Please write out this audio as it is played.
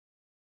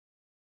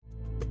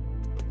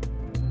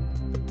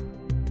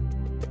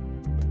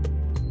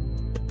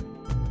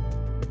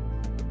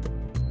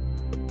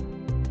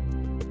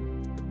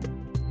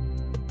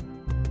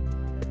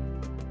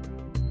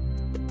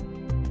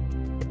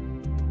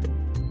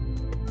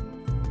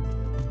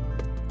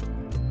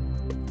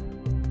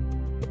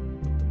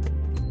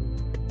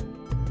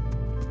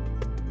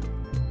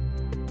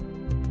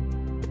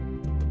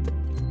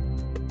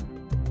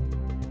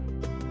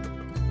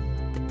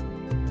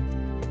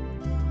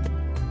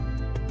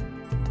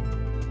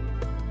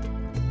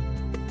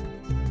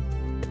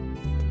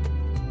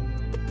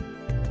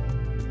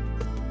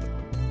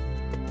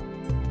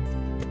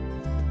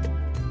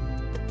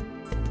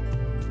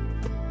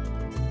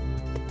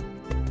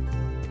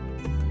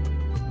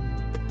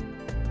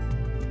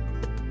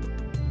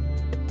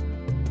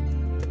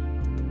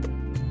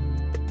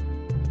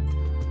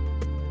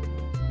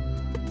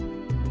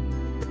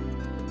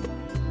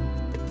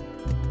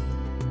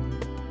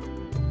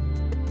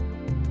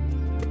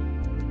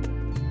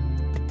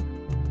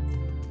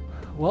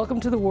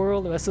Welcome to the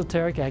world of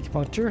esoteric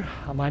acupuncture.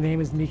 My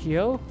name is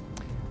Mikio.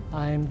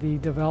 I'm the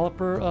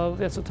developer of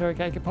esoteric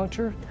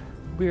acupuncture.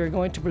 We are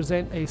going to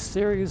present a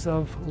series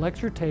of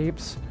lecture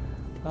tapes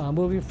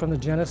moving from the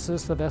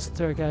genesis of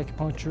esoteric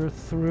acupuncture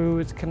through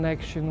its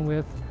connection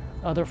with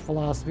other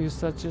philosophies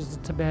such as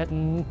the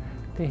Tibetan,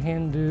 the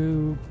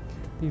Hindu,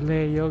 the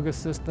layayoga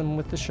system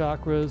with the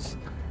chakras,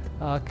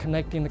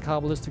 connecting the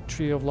Qabbalistic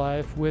Tree of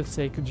Life with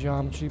sacred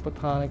geometry,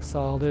 platonic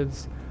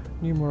solids,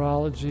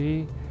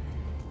 numerology,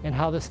 and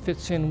how this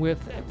fits in with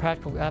a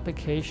practical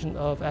application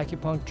of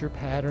acupuncture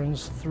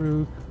patterns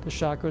through the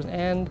chakras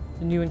and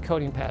the new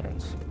encoding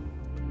patterns.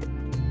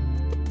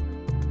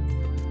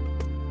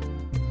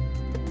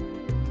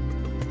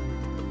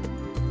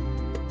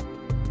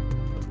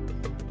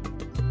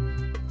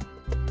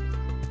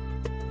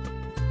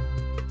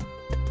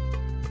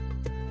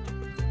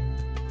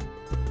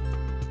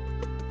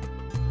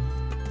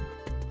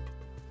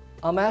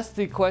 I'm asked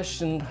the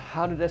question,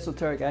 how did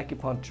esoteric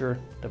acupuncture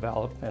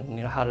develop, and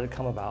how did it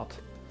come about?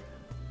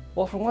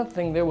 Well, for one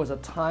thing, there was a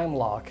time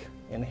lock,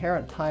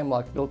 inherent time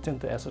lock built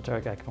into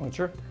esoteric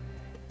acupuncture,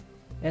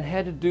 and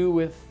had to do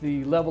with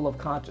the level of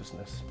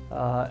consciousness.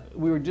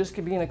 We were just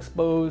being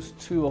exposed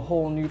to a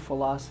whole new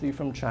philosophy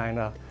from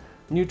China,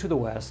 new to the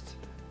West.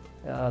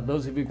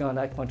 Those of you who've gone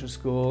to acupuncture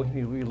school,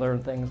 we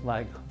learn things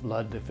like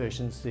blood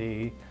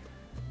deficiency,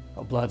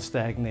 blood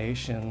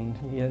stagnation,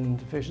 yin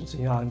deficiency,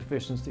 yang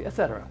deficiency,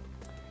 etc.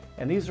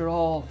 And these are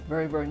all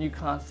very, very new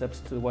concepts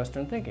to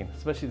Western thinking,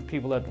 especially the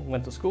people that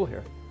went to school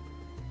here.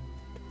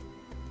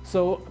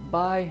 So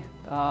by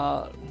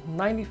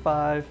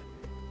 95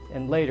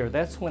 and later,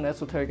 that's when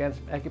esoteric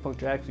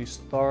acupuncture actually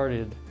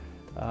started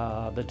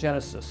the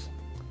genesis.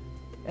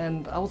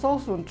 And I was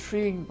also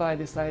intrigued by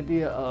this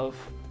idea of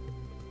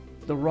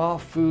the raw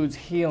foods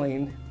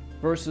healing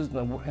versus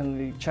in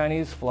the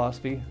Chinese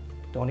philosophy,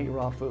 don't eat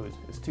raw foods,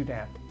 it's too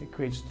damp,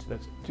 it's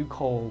too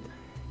cold.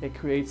 It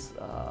creates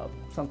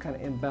some kind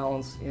of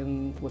imbalance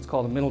in what's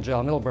called a middle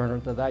burner,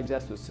 the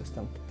digestive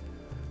system.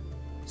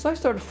 So I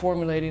started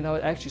formulating, I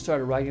actually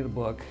started writing a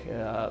book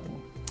it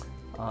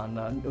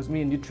was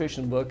me a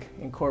nutrition book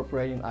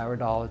incorporating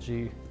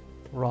iridology,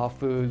 raw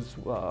foods,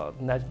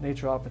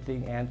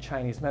 naturopathy, and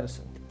Chinese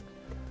medicine.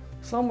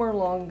 Somewhere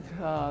along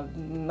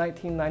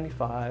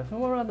 1995,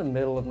 somewhere around the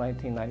middle of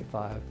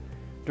 1995,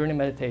 during a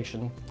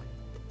meditation,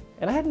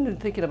 and I hadn't been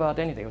thinking about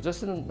anything. I was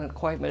just in a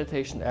quiet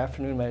meditation,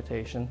 afternoon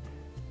meditation.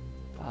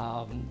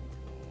 I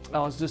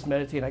was just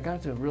meditating. I got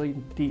into a really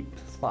deep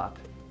spot.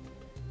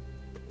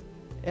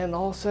 And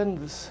all of a sudden,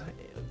 this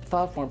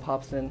thought form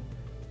pops in.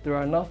 There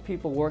are enough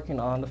people working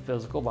on the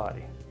physical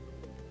body.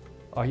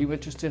 Are you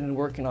interested in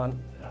working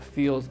on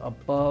fields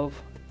above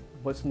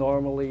what's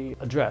normally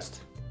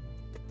addressed?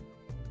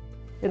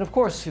 And of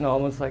course,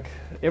 it's like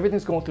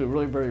everything's going through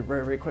really very,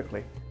 very, very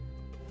quickly.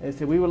 And they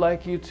said, we would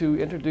like you to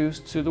introduce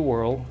to the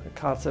world a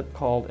concept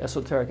called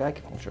esoteric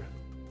acupuncture.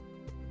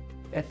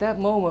 At that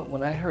moment,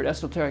 when I heard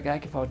esoteric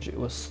acupuncture, it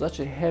was such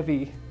a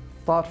heavy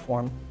thought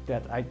form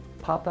that I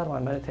popped out of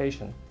my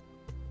meditation.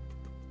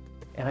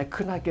 And I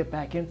could not get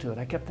back into it.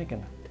 I kept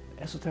thinking,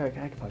 esoteric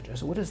acupuncture. I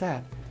said, what is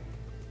that?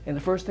 And the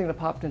first thing that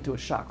popped into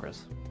was chakras.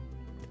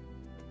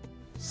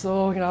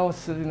 So, I was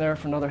sitting there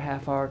for another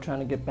half hour trying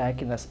to get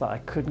back in that spot. I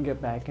couldn't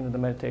get back into the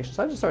meditation.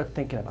 So I just started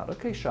thinking about,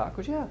 okay,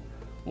 chakras, yeah.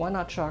 Why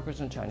not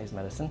chakras in Chinese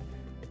medicine?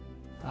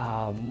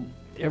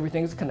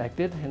 Everything's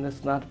connected, and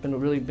it's not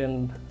really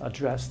been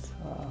addressed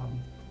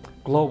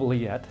globally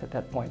yet at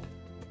that point.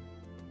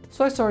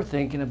 So I started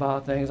thinking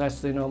about things. I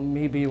said,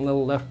 me being a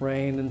little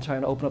left-brained and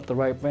trying to open up the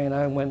right brain,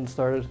 I went and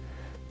started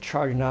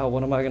charting out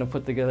what am I going to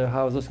put together,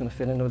 how is this going to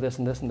fit into this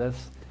and this and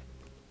this.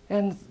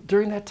 And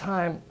during that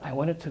time, I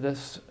went into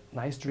this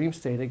nice dream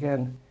state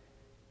again,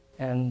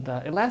 and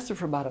it lasted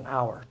for about an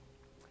hour.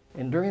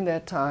 And during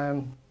that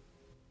time,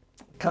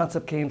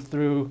 concept came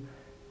through,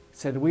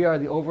 said, we are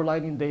the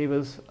overlighting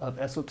devas of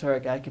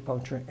esoteric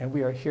acupuncture, and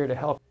we are here to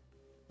help.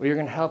 We are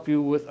going to help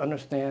you with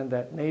understand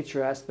that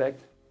nature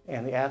aspect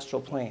and the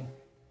astral plane.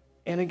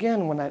 And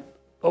again, when that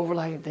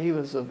overlighting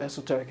devas of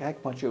esoteric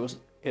acupuncture,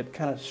 it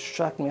kind of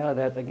shocked me out of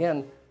that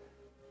again.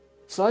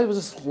 So I was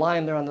just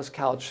lying there on this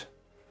couch.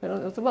 It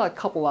was about a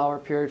couple hour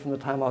period from the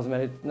time I was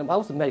meditating. I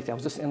wasn't meditating, I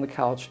was just in the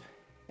couch,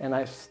 and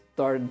I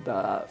started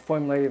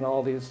formulating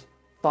all these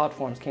thought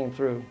forms came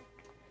through.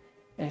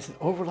 And he said,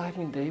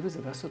 overlighting devas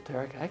of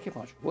esoteric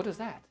acupuncture. What is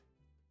that?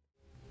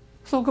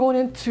 So going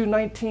into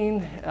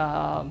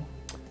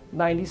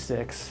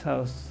 1996,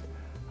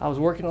 I was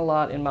working a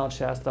lot in Mount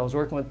Shasta. I was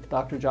working with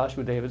Dr.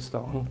 Joshua David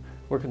Stone,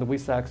 working the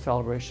Wesak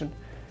celebration.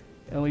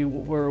 And we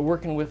were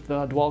working with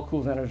Djwhal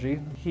Khul's energy.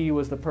 He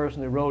was the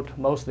person who wrote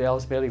most of the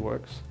Alice Bailey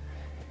works.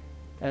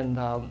 And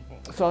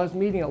so I was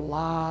meeting a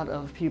lot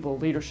of people,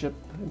 leadership,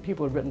 and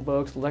people who had written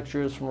books,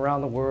 lectures from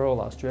around the world,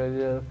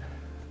 Australia,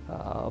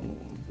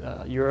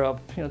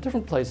 Europe,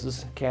 different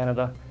places,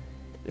 Canada.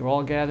 They were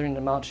all gathering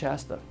in Mount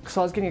Shasta.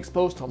 So I was getting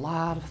exposed to a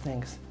lot of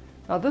things.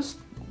 Now this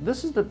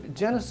is the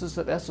genesis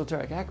of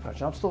esoteric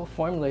acupuncture. I'm still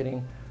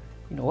formulating,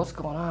 what's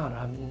going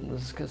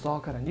on. It's all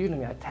kind of new to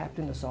me. I tapped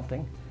into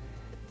something.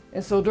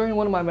 And so during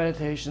one of my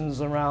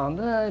meditations around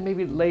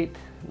maybe late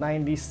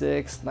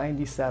 96,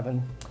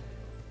 97,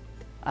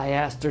 I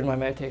asked during my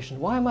meditation,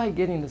 why am I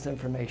getting this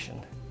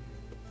information?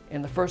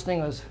 And the first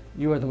thing was,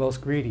 you are the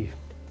most greedy.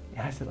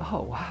 And I said,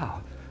 oh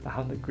wow,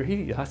 I'm the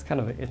greedy? That's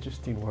kind of an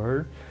interesting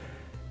word.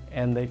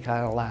 And they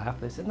kind of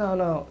laughed. They said,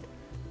 no,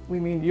 we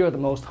mean you're the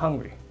most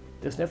hungry.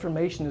 This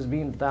information is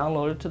being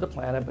downloaded to the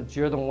planet, but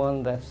you're the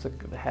one that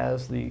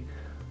has the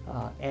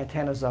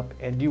antennas up,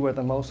 and you are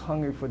the most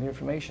hungry for the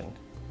information.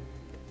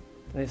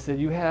 And they said,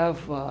 you have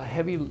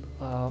heavy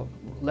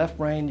left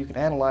brain, you can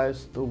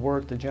analyze the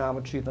work, the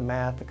geometry, the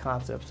math, the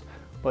concepts,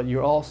 but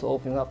you're also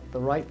opening up the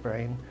right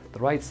brain, the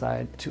right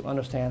side, to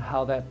understand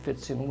how that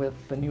fits in with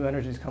the new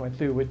energies coming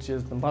through, which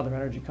is the mother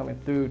energy coming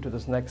through to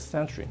this next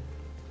century.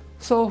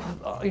 So,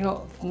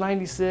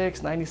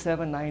 96,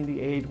 97,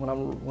 98, when I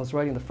was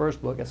writing the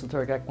first book,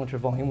 Esoteric Acupuncture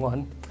Volume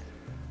 1,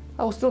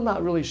 I was still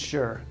not really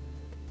sure.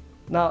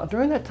 Now,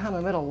 during that time,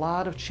 I met a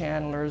lot of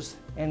channelers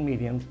and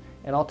mediums,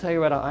 and I'll tell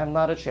you right now, I'm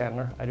not a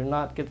channeler. I do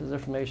not get this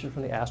information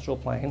from the astral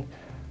plane.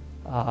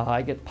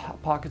 I get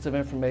pockets of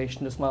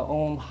information, just my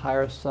own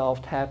higher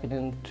self tapping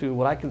into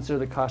what I consider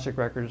the Akashic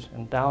records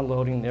and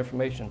downloading the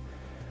information.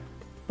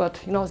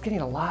 But, I was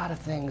getting a lot of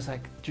things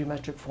like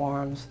geometric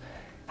forms.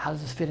 How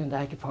does this fit into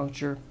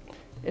acupuncture?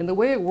 And the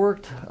way it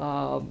worked,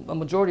 a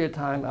majority of the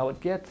time, I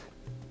would get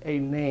a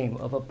name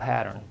of a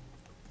pattern.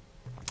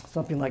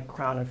 Something like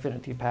Crown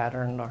Infinity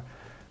pattern or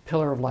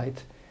Pillar of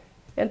Light.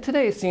 And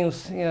today it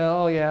seems,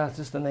 oh yeah, it's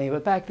just a name.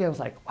 But back then it was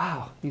like,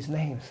 wow, these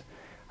names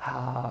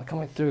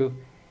coming through.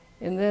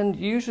 And then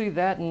usually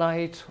that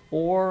night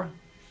or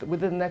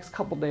within the next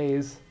couple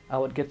days, I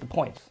would get the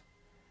points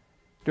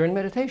during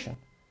meditation.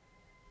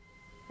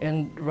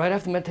 And right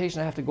after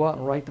meditation, I have to go out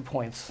and write the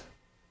points.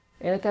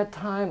 And at that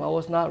time, I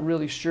was not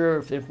really sure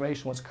if the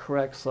information was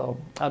correct, so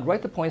I'd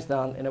write the points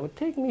down, and it would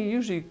take me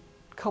usually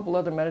a couple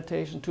other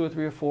meditations, 2 or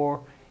 3 or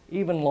 4,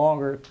 even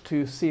longer,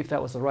 to see if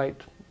that was the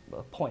right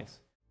points.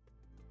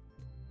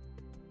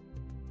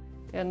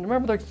 And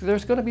remember,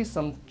 there's going to be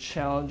some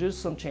challenges,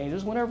 some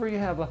changes. Whenever you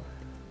have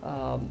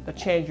a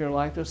change in your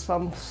life, there's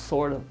some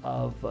sort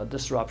of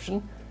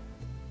disruption.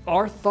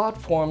 Our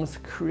thought forms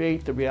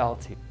create the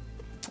reality.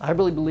 I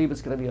really believe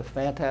it's going to be a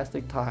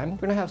fantastic time. We're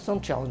going to have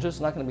some challenges.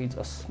 It's not going to be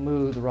a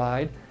smooth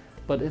ride,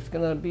 but it's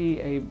going to be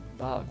a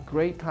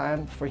great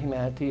time for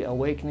humanity,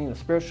 awakening, a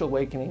spiritual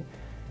awakening.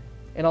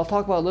 And I'll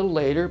talk about it a little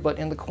later, but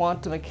in the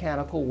quantum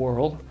mechanical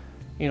world,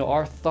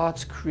 our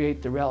thoughts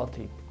create the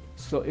reality.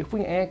 So if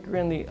we anchor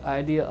in the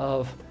idea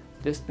of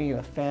this being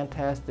a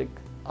fantastic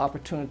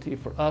opportunity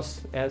for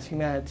us as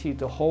humanity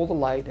to hold the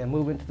light and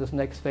move into this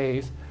next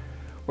phase,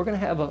 we're going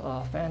to have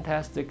a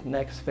fantastic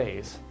next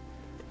phase.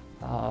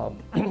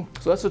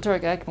 So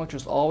esoteric acupuncture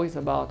is always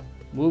about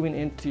moving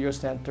into your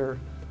center,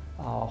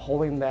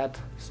 holding that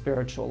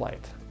spiritual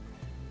light.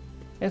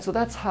 And so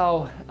that's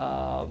how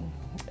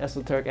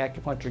esoteric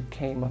acupuncture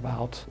came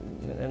about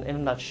in a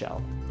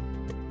nutshell.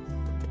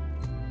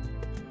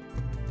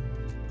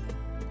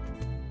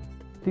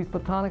 These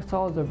platonic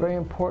solids are very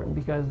important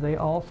because they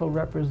also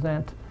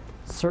represent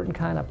certain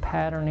kind of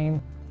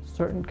patterning,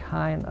 certain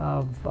kind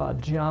of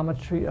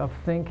geometry of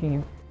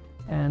thinking,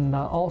 and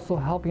also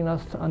helping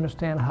us to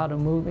understand how to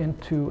move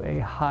into a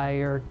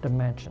higher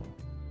dimension.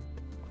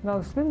 Now,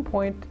 the spin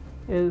point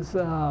is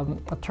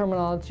a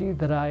terminology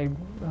that I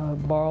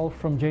borrowed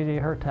from J.J.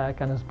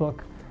 Hurtak on his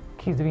book,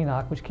 Keys of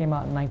Enoch, which came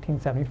out in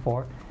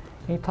 1974.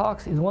 And he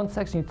talks, in one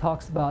section he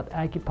talks about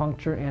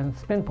acupuncture and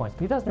spin points,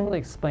 but he doesn't really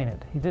explain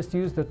it. He just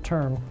used the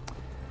term,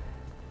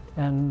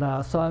 and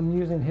so I'm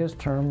using his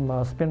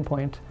term, spin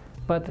point.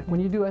 But when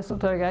you do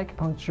esoteric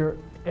acupuncture,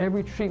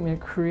 every treatment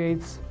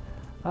creates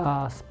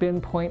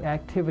spin point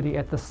activity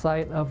at the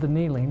site of the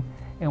needling,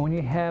 and when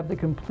you have the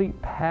complete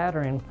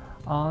pattern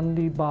on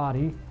the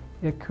body,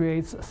 it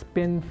creates a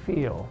spin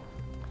field.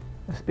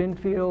 The spin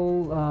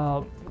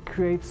field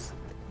creates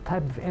a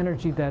type of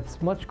energy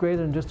that's much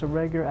greater than just a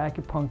regular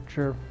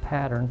acupuncture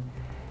pattern,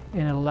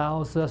 and it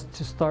allows us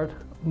to start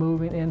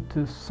moving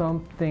into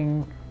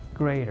something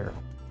greater.